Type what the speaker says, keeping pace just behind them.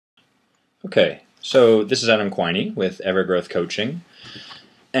Okay, so this is Adam Quiney with Evergrowth Coaching,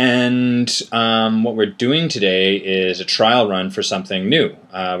 and what we're doing today is a trial run for something new.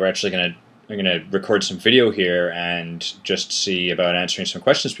 We're gonna record some video here and just see about answering some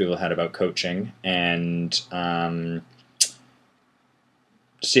questions people had about coaching, and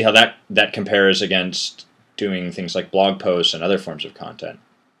see how that compares against doing things like blog posts and other forms of content.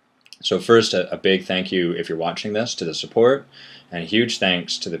 So first, a big thank you, if you're watching this, to the support, and a huge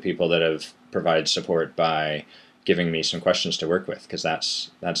thanks to the people that have provided support by giving me some questions to work with, because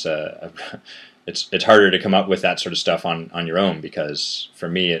it's harder to come up with that sort of stuff on your own, because for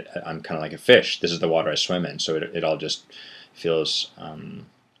me I'm kind of like a fish. This is the water I swim in, so it all just feels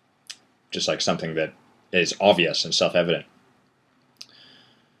just like something that is obvious and self-evident.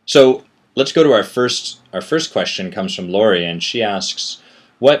 So let's go to our first question. Comes from Lori, and she asks,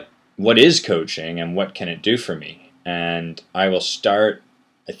 what is coaching and what can it do for me? And I will start,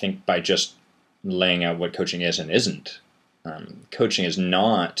 I think, by just laying out what coaching is and isn't. Coaching is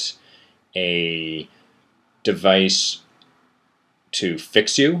not a device to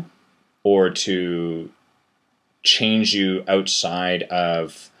fix you or to change you outside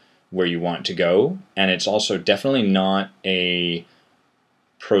of where you want to go, and it's also definitely not a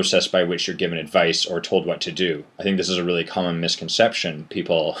process by which you're given advice or told what to do. I think this is a really common misconception.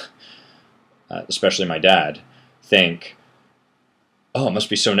 People, especially my dad, think, oh, it must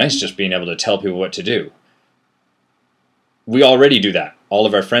be so nice just being able to tell people what to do. We already do that. All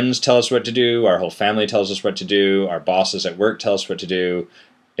of our friends tell us what to do, our whole family tells us what to do, our bosses at work tell us what to do.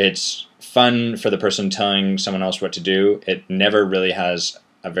 It's fun for the person telling someone else what to do. It never really has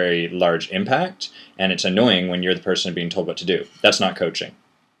a very large impact, and it's annoying when you're the person being told what to do. That's not coaching.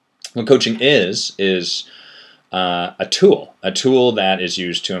 What coaching is a tool that is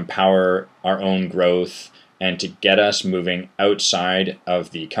used to empower our own growth and to get us moving outside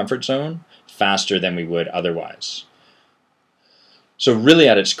of the comfort zone faster than we would otherwise. So really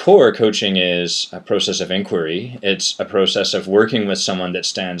at its core, coaching is a process of inquiry. It's a process of working with someone that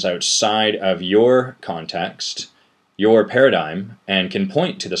stands outside of your context, your paradigm, and can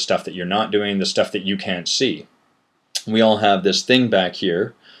point to the stuff that you're not doing, the stuff that you can't see. We all have this thing back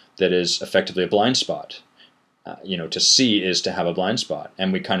here that is effectively a blind spot. To see is to have a blind spot.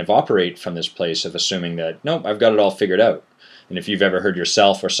 And we kind of operate from this place of assuming that, nope, I've got it all figured out. And if you've ever heard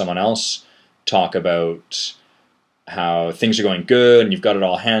yourself or someone else talk about how things are going good and you've got it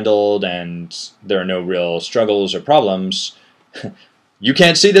all handled and there are no real struggles or problems, you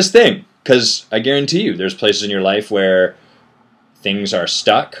can't see this thing, because I guarantee you there's places in your life where things are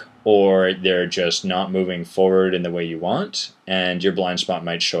stuck or they're just not moving forward in the way you want, and your blind spot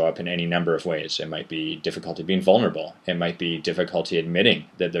might show up in any number of ways. It might be difficulty being vulnerable. It might be difficulty admitting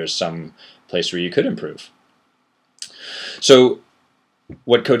that there's some place where you could improve. So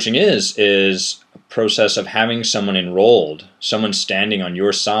what coaching is a process of having someone enrolled, someone standing on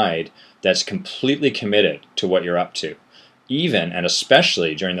your side that's completely committed to what you're up to, even and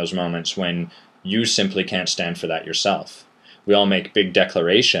especially during those moments when you simply can't stand for that yourself. We all make big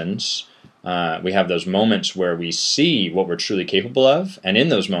declarations. We have those moments where we see what we're truly capable of, and in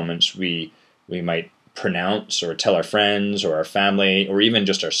those moments we might pronounce or tell our friends or our family or even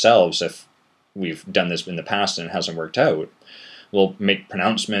just ourselves, if we've done this in the past and it hasn't worked out, we'll make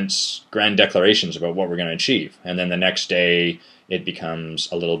pronouncements, grand declarations about what we're going to achieve, and then the next day it becomes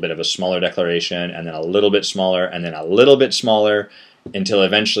a little bit of a smaller declaration, and then a little bit smaller, and then a little bit smaller, until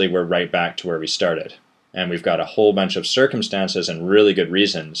eventually we're right back to where we started. And we've got a whole bunch of circumstances and really good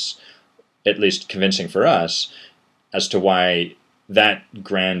reasons, at least convincing for us, as to why that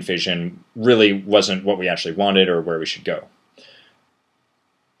grand vision really wasn't what we actually wanted or where we should go.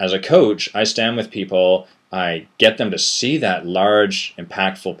 As a coach, I stand with people, I get them to see that large,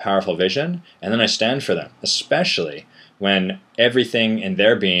 impactful, powerful vision, and then I stand for them, especially when everything in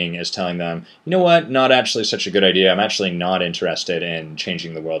their being is telling them, you know what, not actually such a good idea. I'm actually not interested in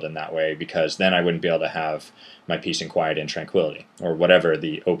changing the world in that way, because then I wouldn't be able to have my peace and quiet and tranquility, or whatever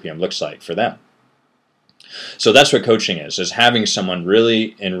the opium looks like for them. So that's what coaching is having someone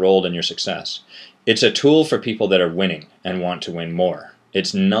really enrolled in your success. It's a tool for people that are winning and want to win more.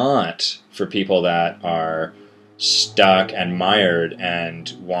 It's not for people that are stuck and mired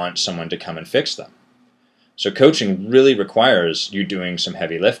and want someone to come and fix them. So coaching really requires you doing some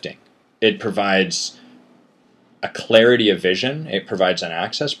heavy lifting. It provides a clarity of vision. It provides an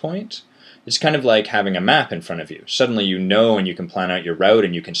access point. It's kind of like having a map in front of you. Suddenly you know, and you can plan out your route,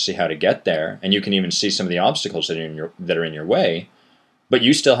 and you can see how to get there, and you can even see some of the obstacles that are in your way, but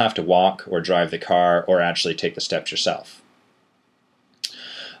you still have to walk or drive the car or actually take the steps yourself.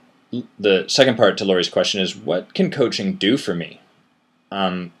 The second part to Lori's question is, what can coaching do for me?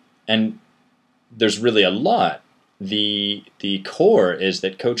 And there's really a lot. The core is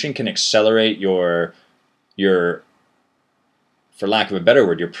that coaching can accelerate your, for lack of a better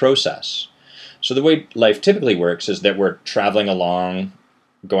word, your process. So the way life typically works is that we're traveling along,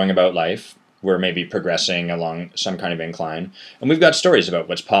 going about life. We're maybe progressing along some kind of incline, and we've got stories about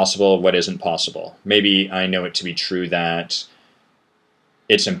what's possible, what isn't possible. Maybe I know it to be true that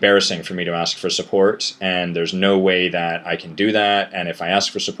it's embarrassing for me to ask for support, and there's no way that I can do that, and if I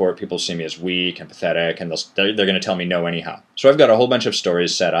ask for support, people see me as weak and pathetic, and they're going to tell me no anyhow. So I've got a whole bunch of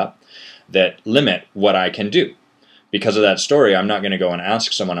stories set up that limit what I can do. Because of that story, I'm not going to go and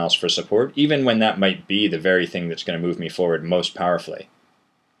ask someone else for support, even when that might be the very thing that's going to move me forward most powerfully.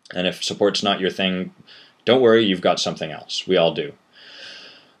 And if support's not your thing, don't worry, you've got something else. We all do.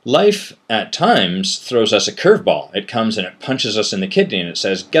 Life, at times, throws us a curveball. It comes and it punches us in the kidney and it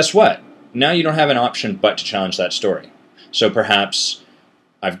says, guess what? Now you don't have an option but to challenge that story. So perhaps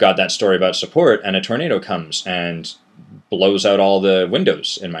I've got that story about support and a tornado comes and blows out all the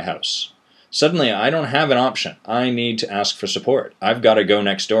windows in my house. Suddenly, I don't have an option. I need to ask for support. I've got to go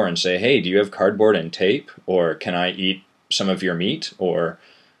next door and say, hey, do you have cardboard and tape? Or can I eat some of your meat? Or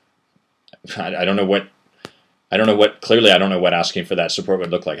I don't know what, clearly I don't know what asking for that support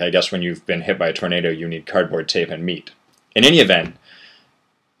would look like. I guess when you've been hit by a tornado, you need cardboard, tape, and meat. In any event,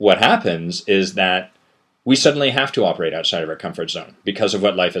 what happens is that we suddenly have to operate outside of our comfort zone because of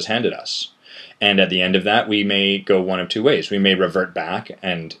what life has handed us. And at the end of that, we may go one of two ways. We may revert back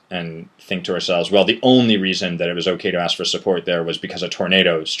and think to ourselves, well, the only reason that it was okay to ask for support there was because a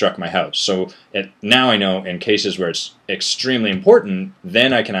tornado struck my house. So now I know in cases where it's extremely important,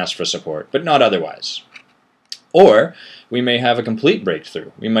 then I can ask for support, but not otherwise. Or we may have a complete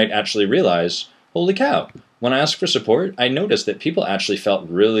breakthrough. We might actually realize, holy cow, when I asked for support, I noticed that people actually felt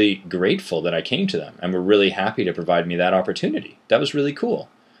really grateful that I came to them and were really happy to provide me that opportunity. That was really cool.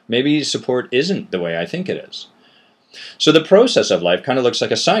 Maybe support isn't the way I think it is. So the process of life kind of looks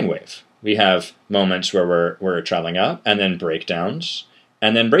like a sine wave. We have moments where we're traveling up, and then breakdowns,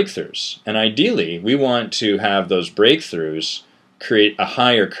 and then breakthroughs. And ideally, we want to have those breakthroughs create a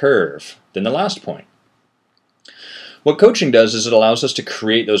higher curve than the last point. What coaching does is it allows us to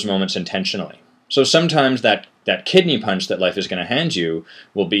create those moments intentionally. So sometimes that kidney punch that life is going to hand you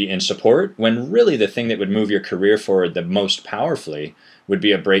will be in support, when really the thing that would move your career forward the most powerfully would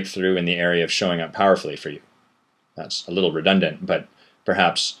be a breakthrough in the area of showing up powerfully for you. That's a little redundant, but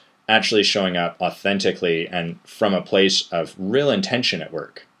perhaps actually showing up authentically and from a place of real intention at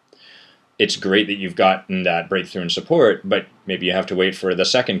work. It's great that you've gotten that breakthrough in support, but maybe you have to wait for the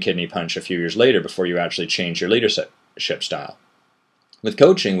second kidney punch a few years later before you actually change your leadership style. With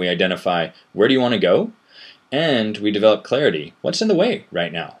coaching, we identify where do you want to go, and we develop clarity. What's in the way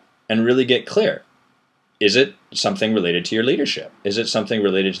right now? And really get clear. Is it something related to your leadership? Is it something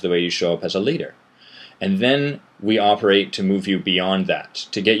related to the way you show up as a leader? And then we operate to move you beyond that,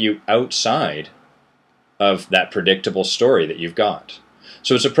 to get you outside of that predictable story that you've got.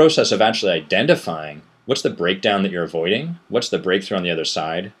 So it's a process of actually identifying what's the breakdown that you're avoiding, what's the breakthrough on the other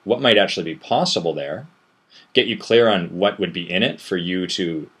side, what might actually be possible there, get you clear on what would be in it for you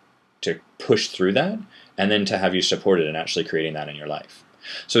to push through that, and then to have you supported in actually creating that in your life.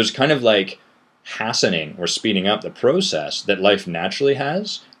 So it's kind of like hastening or speeding up the process that life naturally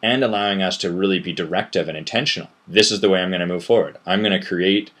has, and allowing us to really be directive and intentional. This is the way I'm going to move forward. I'm going to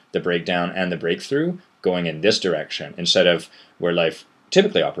create the breakdown and the breakthrough going in this direction, instead of where life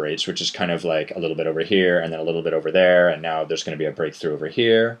typically operates, which is kind of like a little bit over here and then a little bit over there, and now there's going to be a breakthrough over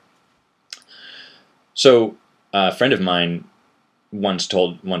here. So a friend of mine once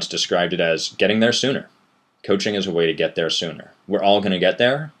described it as getting there sooner. Coaching is a way to get there sooner. We're all going to get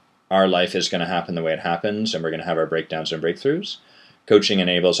there. Our life is going to happen the way it happens, and we're going to have our breakdowns and breakthroughs. Coaching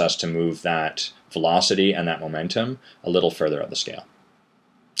enables us to move that velocity and that momentum a little further up the scale.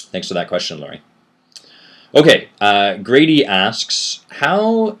 Thanks for that question, Lori. Okay, Grady asks,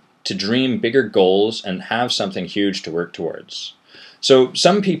 how to dream bigger goals and have something huge to work towards. So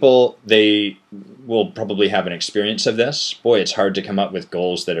some people, they will probably have an experience of this. Boy, it's hard to come up with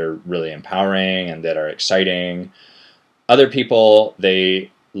goals that are really empowering and that are exciting. Other people,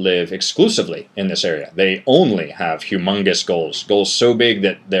 they live exclusively in this area. They only have humongous goals so big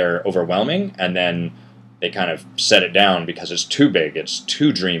that they're overwhelming, and then they kind of set it down because it's too big, it's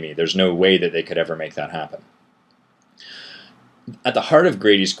too dreamy. There's no way that they could ever make that happen. At the heart of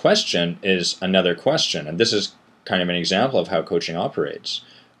Grady's question is another question, and this is kind of an example of how coaching operates.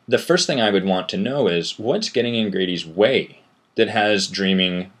 The first thing I would want to know is, what's getting in Grady's way that has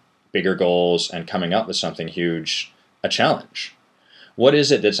dreaming bigger goals and coming up with something huge a challenge? What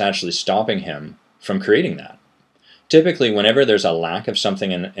is it that's actually stopping him from creating that? Typically, whenever there's a lack of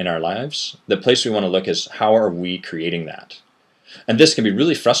something in our lives, the place we want to look is how are we creating that? And this can be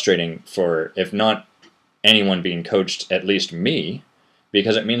really frustrating for, if not anyone being coached, at least me,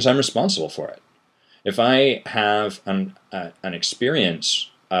 because it means I'm responsible for it. If I have an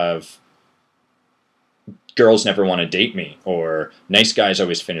experience of girls never want to date me, or nice guys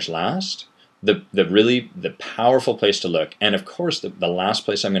always finish last, the powerful place to look, and of course the last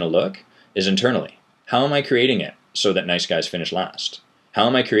place I'm going to look, is internally. How am I creating it so that nice guys finish last? How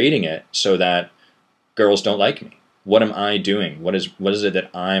am I creating it so that girls don't like me? What am I doing? What is it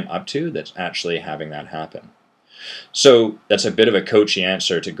that I'm up to that's actually having that happen? So that's a bit of a coachy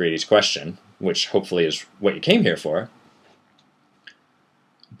answer to Grady's question, which hopefully is what you came here for.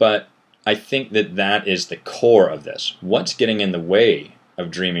 But I think that is the core of this. What's getting in the way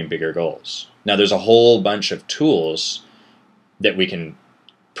of dreaming bigger goals? Now, there's a whole bunch of tools that we can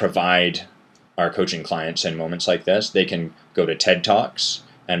provide our coaching clients in moments like this. They can go to TED Talks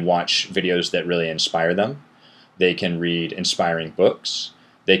and watch videos that really inspire them. They can read inspiring books.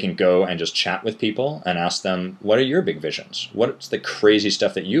 They can go and just chat with people and ask them, what are your big visions? What's the crazy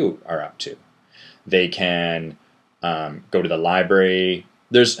stuff that you are up to? They can go to the library.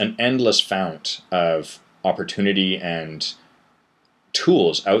 There's an endless fount of opportunity and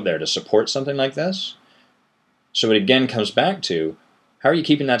tools out there to support something like this. So it again comes back to, how are you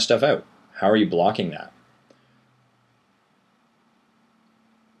keeping that stuff out? How are you blocking that?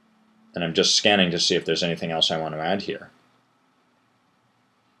 And I'm just scanning to see if there's anything else I want to add here.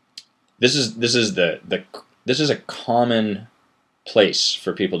 This is a common place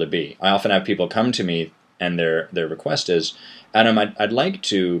for people to be. I often have people come to me and their request is, Adam, I'd like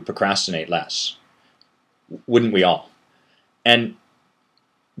to procrastinate less. Wouldn't we all? And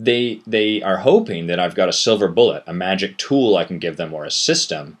they are hoping that I've got a silver bullet, a magic tool I can give them, or a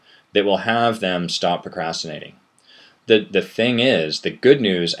system that will have them stop procrastinating. The thing is, the good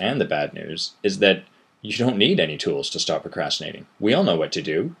news and the bad news is that you don't need any tools to stop procrastinating. We all know what to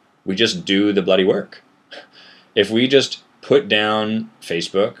do. We just do the bloody work. If we just put down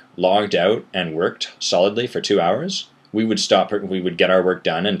Facebook, logged out, and worked solidly for 2 hours, we would get our work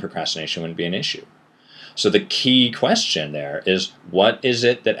done and procrastination wouldn't be an issue. So the key question there is, what is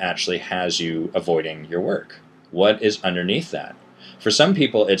it that actually has you avoiding your work? What is underneath that? For some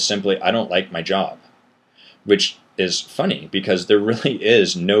people, it's simply, I don't like my job, which is funny because there really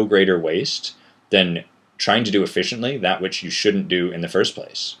is no greater waste than trying to do efficiently that which you shouldn't do in the first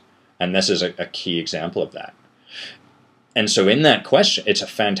place. And this is a key example of that. And so in that question, it's a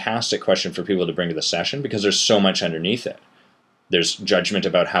fantastic question for people to bring to the session because there's so much underneath it. There's judgment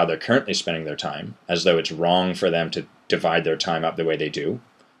about how they're currently spending their time, as though it's wrong for them to divide their time up the way they do.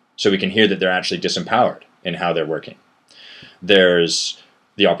 So we can hear that they're actually disempowered in how they're working. There's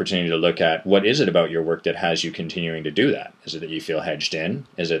the opportunity to look at, what is it about your work that has you continuing to do that? Is it that you feel hedged in?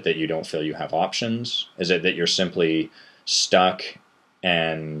 Is it that you don't feel you have options? Is it that you're simply stuck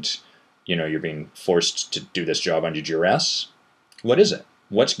and you're being forced to do this job under duress? What is it?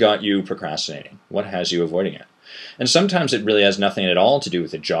 What's got you procrastinating? What has you avoiding it? And sometimes it really has nothing at all to do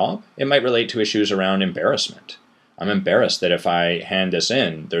with the job. It might relate to issues around embarrassment. I'm embarrassed that if I hand this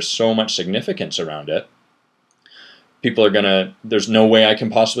in, there's so much significance around it. There's no way I can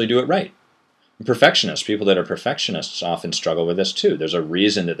possibly do it right. Perfectionists, people that are perfectionists often struggle with this too. There's a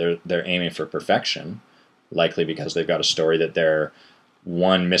reason that they're aiming for perfection, likely because they've got a story that they're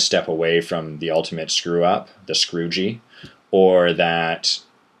one misstep away from the ultimate screw up, the Scroogey, or that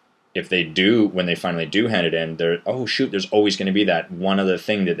if they do, when they finally do hand it in, oh shoot, there's always going to be that one other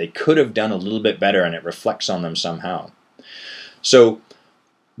thing that they could have done a little bit better and it reflects on them somehow. So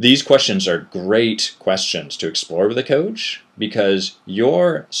these questions are great questions to explore with a coach because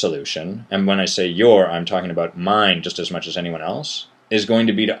your solution, and when I say your, I'm talking about mine just as much as anyone else, is going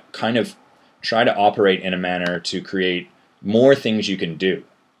to be to kind of try to operate in a manner to create more things you can do.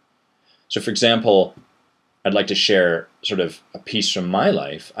 So for example, I'd like to share sort of a piece from my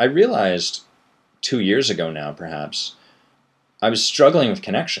life. I realized 2 years ago now, perhaps, I was struggling with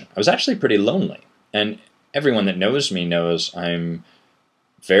connection. I was actually pretty lonely. And everyone that knows me knows I'm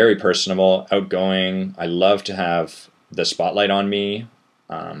very personable, outgoing. I love to have the spotlight on me.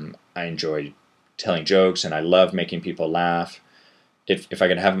 I enjoy telling jokes and I love making people laugh. If I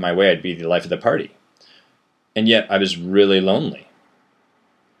could have it my way, I'd be the life of the party. And yet I was really lonely.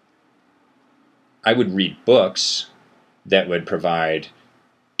 I would read books that would provide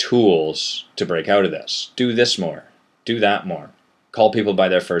tools to break out of this. Do this more. Do that more. Call people by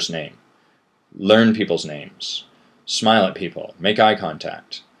their first name. Learn people's names. Smile at people. Make eye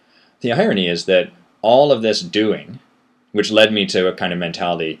contact. The irony is that all of this doing, which led me to a kind of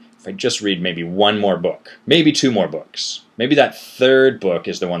mentality, if I just read maybe one more book, maybe two more books, maybe that third book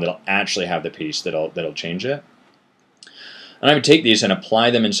is the one that'll actually have the piece that'll change it. And I would take these and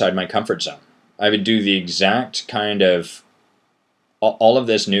apply them inside my comfort zone. I would do the exact kind of all of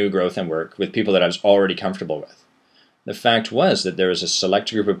this new growth and work with people that I was already comfortable with. The fact was that there was a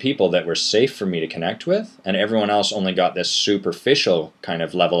select group of people that were safe for me to connect with, and everyone else only got this superficial kind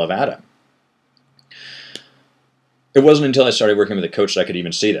of level of Adam. It wasn't until I started working with a coach that I could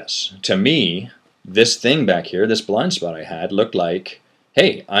even see this. To me, this thing back here, this blind spot I had, looked like,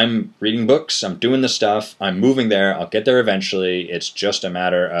 hey, I'm reading books, I'm doing the stuff, I'm moving there, I'll get there eventually, it's just a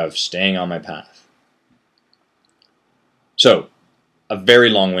matter of staying on my path. So, a very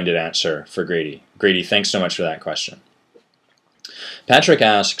long-winded answer for Grady. Grady, thanks so much for that question. Patrick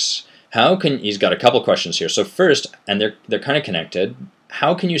asks, he's got a couple questions here. So first, and they're kind of connected,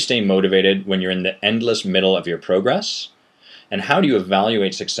 how can you stay motivated when you're in the endless middle of your progress? And how do you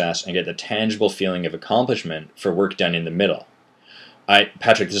evaluate success and get the tangible feeling of accomplishment for work done in the middle?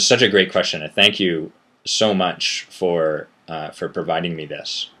 Patrick, this is such a great question, and thank you so much for providing me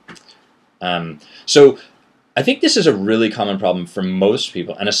this. So I think this is a really common problem for most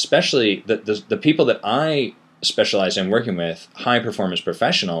people, and especially the people that I specialize in working with, high-performance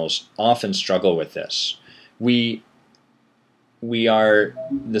professionals, often struggle with this. We are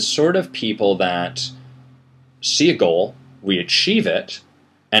the sort of people that see a goal, we achieve it,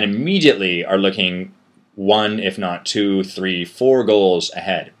 and immediately are looking one, if not two, three, four goals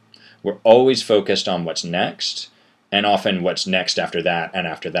ahead. We're always focused on what's next, and often what's next after that and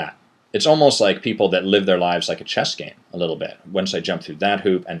after that. It's almost like people that live their lives like a chess game, a little bit. Once I jump through that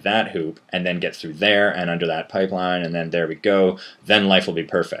hoop, and then get through there and under that pipeline, and then there we go, then life will be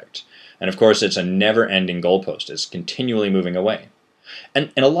perfect. And of course, it's a never-ending goalpost. It's continually moving away.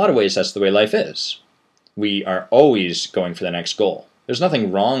 And in a lot of ways, that's the way life is. We are always going for the next goal. There's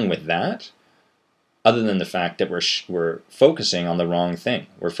nothing wrong with that, other than the fact that we're focusing on the wrong thing.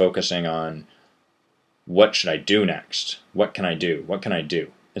 We're focusing on, what should I do next? What can I do? What can I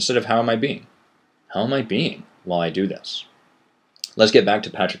do? Instead of, how am I being? How am I being while I do this? Let's get back to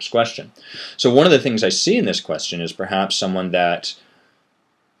Patrick's question. So one of the things I see in this question is perhaps someone that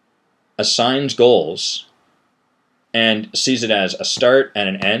assigns goals and sees it as a start and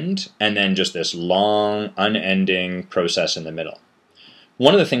an end, and then just this long, unending process in the middle.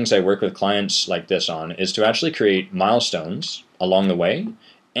 One of the things I work with clients like this on is to actually create milestones along the way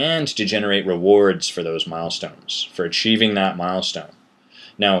and to generate rewards for those milestones, for achieving that milestone.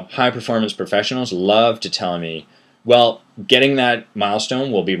 Now, high-performance professionals love to tell me, well, getting that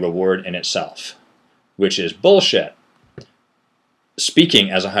milestone will be reward in itself, which is bullshit.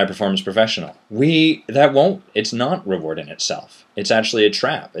 Speaking as a high-performance professional, it's not reward in itself. It's actually a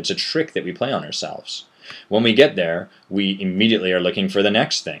trap. It's a trick that we play on ourselves. When we get there, we immediately are looking for the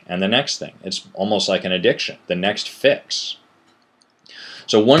next thing and the next thing. It's almost like an addiction, the next fix.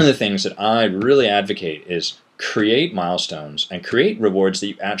 So one of the things that I really advocate is create milestones and create rewards that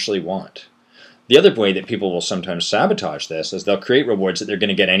you actually want. The other way that people will sometimes sabotage this is they'll create rewards that they're going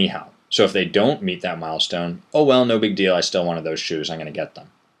to get anyhow. So if they don't meet that milestone, oh well, no big deal, I still wanted those shoes, I'm going to get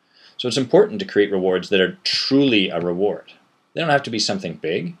them. So it's important to create rewards that are truly a reward. They don't have to be something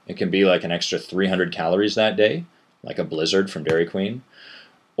big. It can be like an extra 300 calories that day, like a Blizzard from Dairy Queen.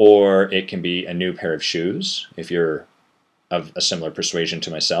 Or it can be a new pair of shoes, if you're of a similar persuasion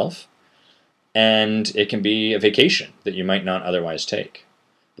to myself. And it can be a vacation that you might not otherwise take.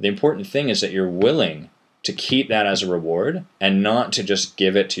 But the important thing is that you're willing to keep that as a reward and not to just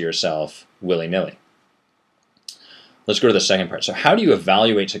give it to yourself willy-nilly. Let's go to the second part. So how do you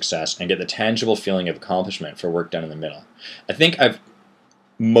evaluate success and get the tangible feeling of accomplishment for work done in the middle? I think I've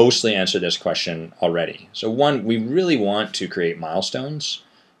mostly answered this question already. So one, we really want to create milestones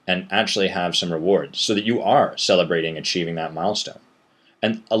and actually have some rewards so that you are celebrating achieving that milestone.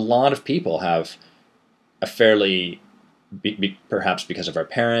 And a lot of people have a fairly, perhaps because of our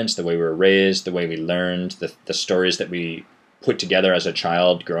parents, the way we were raised, the way we learned, the stories that we put together as a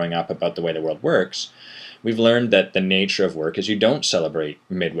child growing up about the way the world works, we've learned that the nature of work is you don't celebrate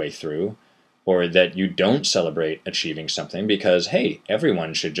midway through, or that you don't celebrate achieving something because, hey,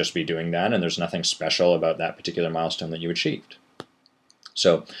 everyone should just be doing that and there's nothing special about that particular milestone that you achieved.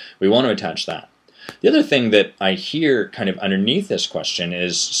 So we want to attach that. The other thing that I hear kind of underneath this question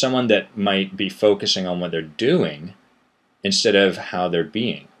is someone that might be focusing on what they're doing instead of how they're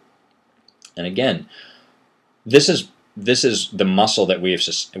being. And again, this is the muscle that we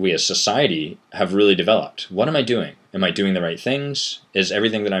as society have really developed. What am I doing? Am I doing the right things? Is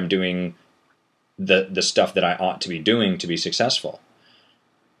everything that I'm doing the stuff that I ought to be doing to be successful?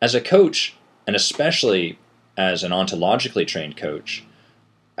 As a coach, and especially as an ontologically trained coach,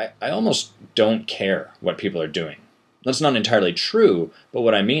 I almost don't care what people are doing. That's not entirely true, but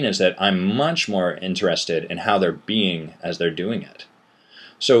what I mean is that I'm much more interested in how they're being as they're doing it.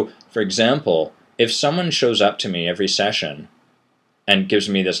 So, for example, if someone shows up to me every session and gives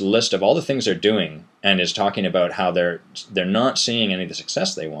me this list of all the things they're doing and is talking about how they're not seeing any of the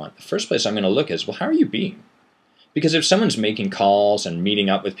success they want, the first place I'm going to look is, well, how are you being? Because if someone's making calls and meeting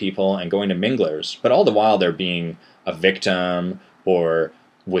up with people and going to minglers, but all the while they're being a victim or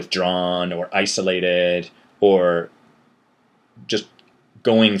withdrawn or isolated or just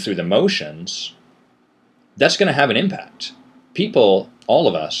going through the motions, that's going to have an impact. People, all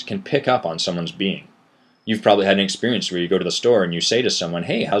of us, can pick up on someone's being. You've probably had an experience where you go to the store and you say to someone,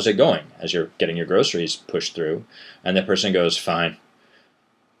 hey, how's it going? As you're getting your groceries pushed through, and the person goes, fine.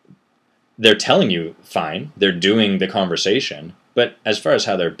 They're telling you fine, they're doing the conversation, but as far as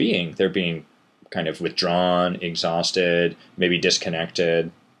how they're being kind of withdrawn, exhausted, maybe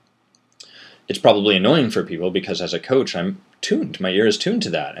disconnected. It's probably annoying for people because as a coach, my ear is tuned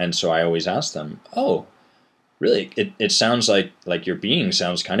to that, and so I always ask them, oh, really, it sounds like your being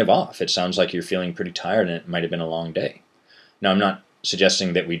sounds kind of off. It sounds like you're feeling pretty tired and it might have been a long day. Now, I'm not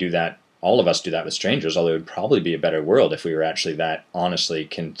suggesting that we do that, all of us do that with strangers, although it would probably be a better world if we were actually that honestly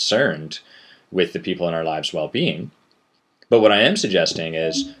concerned with the people in our lives' well-being. But what I am suggesting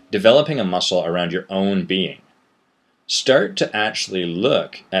is developing a muscle around your own being. Start to actually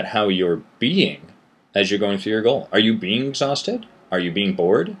look at how you're being as you're going through your goal. Are you being exhausted? Are you being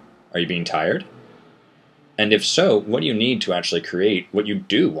bored? Are you being tired? And if so, what do you need to actually create what you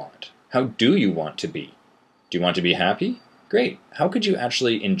do want? How do you want to be? Do you want to be happy? Great. How could you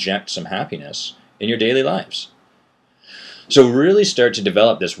actually inject some happiness in your daily lives? So really start to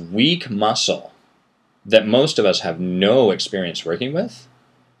develop this weak muscle that most of us have no experience working with,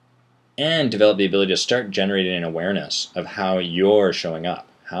 and develop the ability to start generating an awareness of how you're showing up.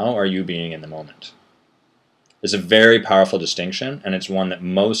 How are you being in the moment? It's a very powerful distinction, and it's one that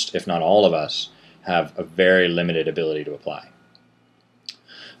most, if not all of us, have a very limited ability to apply.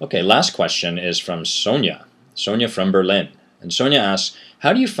 Okay, last question is from Sonia. Sonia from Berlin. And Sonia asks,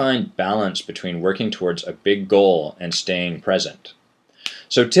 how do you find balance between working towards a big goal and staying present?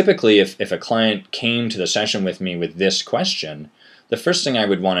 So typically, if a client came to the session with me with this question, the first thing I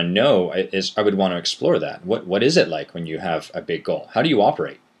would want to know is I would want to explore that. What is it like when you have a big goal? How do you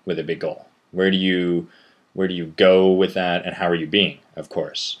operate with a big goal? Where do you go with that, and how are you being, of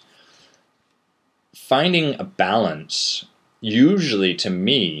course? Finding a balance, usually to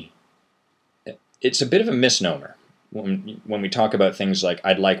me, it's a bit of a misnomer. When we talk about things like,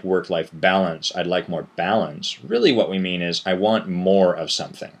 I'd like work-life balance, I'd like more balance, really what we mean is, I want more of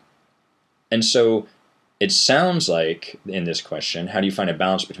something. And so it sounds like, in this question, how do you find a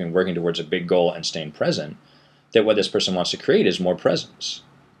balance between working towards a big goal and staying present, that what this person wants to create is more presence.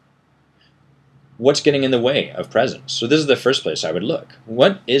 What's getting in the way of presence? So this is the first place I would look.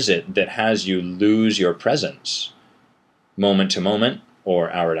 What is it that has you lose your presence moment to moment,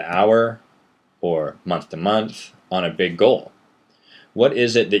 or hour to hour, or month to month on a big goal? What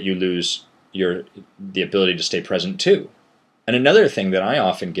is it that you lose the ability to stay present to? And another thing that I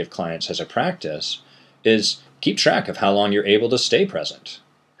often give clients as a practice is keep track of how long you're able to stay present.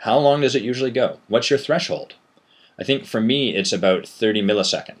 How long does it usually go? What's your threshold? I think for me it's about 30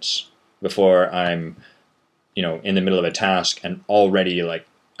 milliseconds before I'm in the middle of a task and already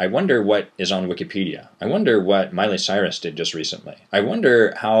I wonder what is on Wikipedia. I wonder what Miley Cyrus did just recently. I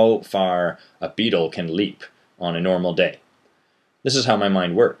wonder how far a beetle can leap on a normal day. This is how my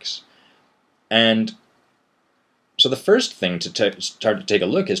mind works. And so the first thing to start to take a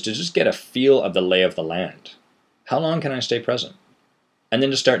look is to just get a feel of the lay of the land. How long can I stay present? And then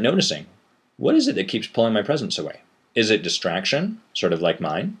to start noticing, what is it that keeps pulling my presence away? Is it distraction, sort of like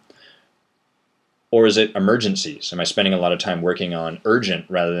mine? Or is it emergencies? Am I spending a lot of time working on urgent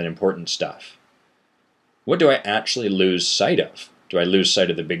rather than important stuff? What do I actually lose sight of? Do I lose sight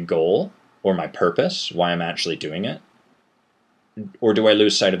of the big goal or my purpose, why I'm actually doing it? Or do I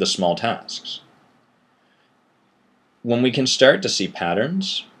lose sight of the small tasks? When we can start to see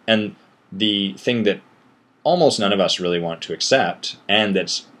patterns, and the thing that almost none of us really want to accept, and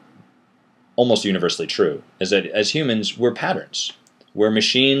that's almost universally true, is that as humans, we're patterns. We're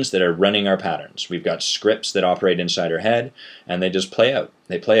machines that are running our patterns. We've got scripts that operate inside our head, and they just play out.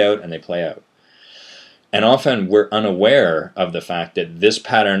 They play out and they play out. And often we're unaware of the fact that this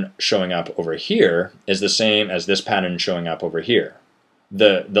pattern showing up over here is the same as this pattern showing up over here.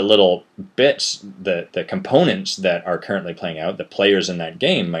 The little bits, the components that are currently playing out, the players in that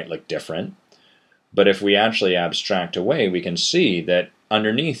game might look different, but if we actually abstract away, we can see that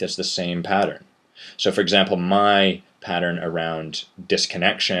underneath it's the same pattern. So for example, my pattern around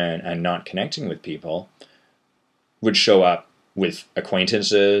disconnection and not connecting with people would show up with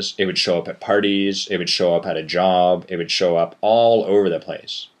acquaintances, it would show up at parties, it would show up at a job, it would show up all over the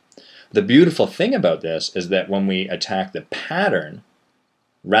place. The beautiful thing about this is that when we attack the pattern,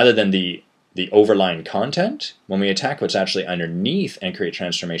 rather than the overlying content, when we attack what's actually underneath and create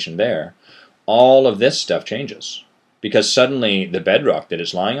transformation there, all of this stuff changes. Because suddenly the bedrock that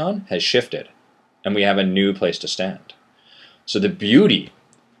it's lying on has shifted, and we have a new place to stand. So the beauty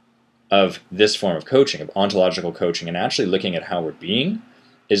of this form of coaching, of ontological coaching, and actually looking at how we're being,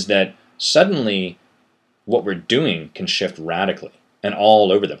 is that suddenly what we're doing can shift radically and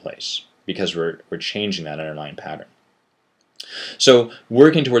all over the place because we're changing that underlying pattern. So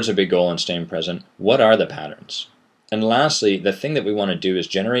working towards a big goal and staying present, what are the patterns? And lastly, the thing that we want to do is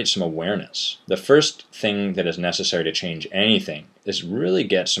generate some awareness. The first thing that is necessary to change anything is really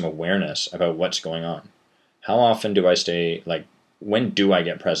get some awareness about what's going on. How often do I stay, when do I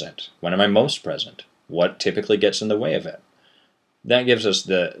get present? When am I most present? What typically gets in the way of it? That gives us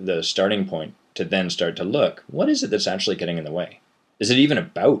the starting point to then start to look, what is it that's actually getting in the way? Is it even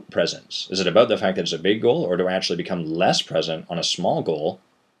about presence? Is it about the fact that it's a big goal, or do I actually become less present on a small goal,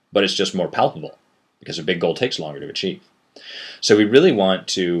 but it's just more palpable? Because a big goal takes longer to achieve. So we really want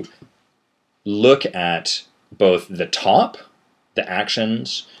to look at both the top, the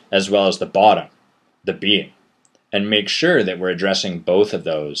actions, as well as the bottom, the being, and make sure that we're addressing both of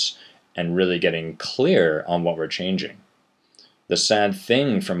those and really getting clear on what we're changing. The sad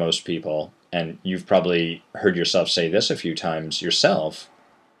thing for most people, and you've probably heard yourself say this a few times yourself,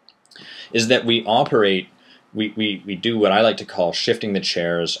 is that we operate, we do what I like to call shifting the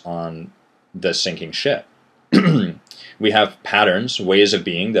chairs on the sinking ship. We have patterns, ways of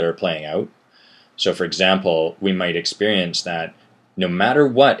being that are playing out. So for example, we might experience that no matter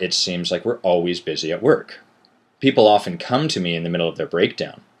what, it seems like we're always busy at work. People often come to me in the middle of their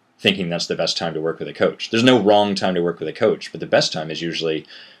breakdown, thinking that's the best time to work with a coach. There's no wrong time to work with a coach, but the best time is usually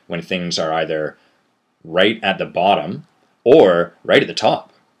when things are either right at the bottom or right at the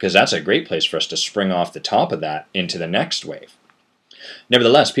top, because that's a great place for us to spring off the top of that into the next wave.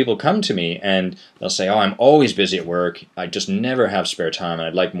 Nevertheless, people come to me and they'll say, oh, I'm always busy at work. I just never have spare time, and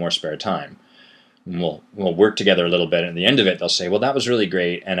I'd like more spare time. And we'll work together a little bit, and at the end of it, they'll say, well, that was really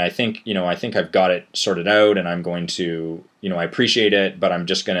great, and I think I've got it sorted out, and I'm going to, I appreciate it, but I'm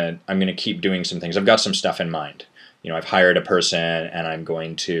gonna keep doing some things. I've got some stuff in mind. I've hired a person, and I'm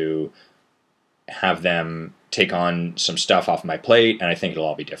going to have them take on some stuff off my plate, and I think it'll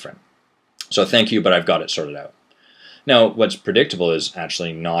all be different. So thank you, but I've got it sorted out. Now, what's predictable is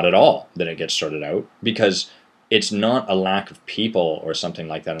actually not at all that it gets sorted out, because it's not a lack of people or something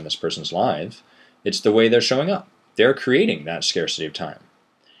like that in this person's life. It's the way they're showing up. They're creating that scarcity of time.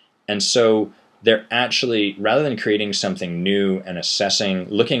 And so they're actually, rather than creating something new and assessing,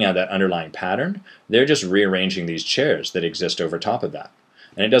 looking at that underlying pattern, they're just rearranging these chairs that exist over top of that.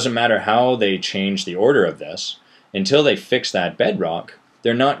 And it doesn't matter how they change the order of this, until they fix that bedrock,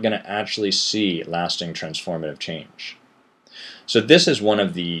 they're not going to actually see lasting transformative change. So this is one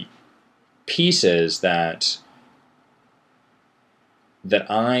of the pieces that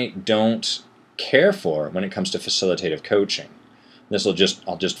I don't care for when it comes to facilitative coaching.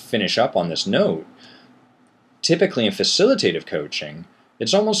 I'll just finish up on this note. Typically in facilitative coaching,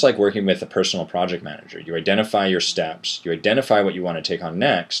 it's almost like working with a personal project manager. You identify your steps, you identify what you want to take on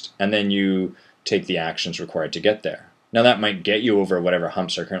next, and then you take the actions required to get there. Now that might get you over whatever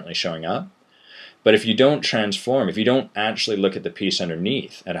humps are currently showing up, but if you don't transform, if you don't actually look at the piece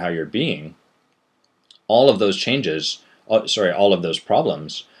underneath, at how you're being, all of those changes, all of those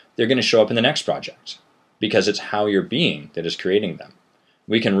problems, they're going to show up in the next project, because it's how you're being that is creating them.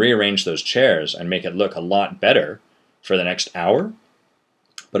 We can rearrange those chairs and make it look a lot better for the next hour,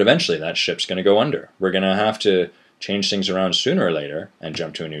 but eventually that ship's going to go under. We're going to have to change things around sooner or later and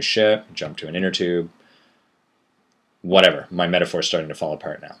jump to a new ship, jump to an inner tube, whatever. My metaphor's starting to fall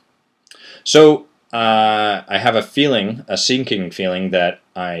apart now. So I have a sinking feeling that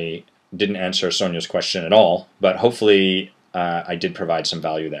I didn't answer Sonia's question at all, but hopefully I did provide some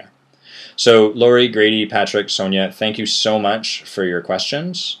value there. So Lori, Grady, Patrick, Sonia, thank you so much for your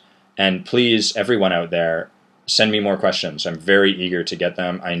questions. And please, everyone out there, send me more questions. I'm very eager to get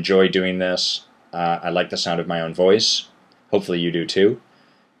them. I enjoy doing this. I like the sound of my own voice. Hopefully you do too.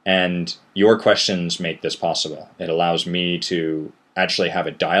 And your questions make this possible. It allows me to actually have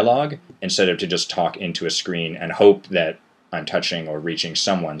a dialogue instead of to just talk into a screen and hope that I'm touching or reaching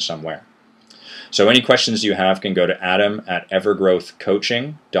someone somewhere. So any questions you have can go to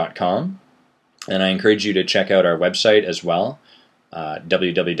adam@evergrowthcoaching.com. And I encourage you to check out our website as well,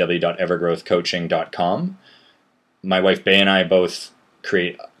 www.evergrowthcoaching.com. my wife Bay and I both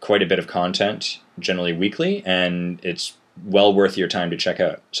create quite a bit of content, generally weekly, and it's well worth your time to check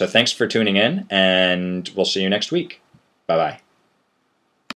out. So thanks for tuning in, and we'll see you next week. Bye-bye.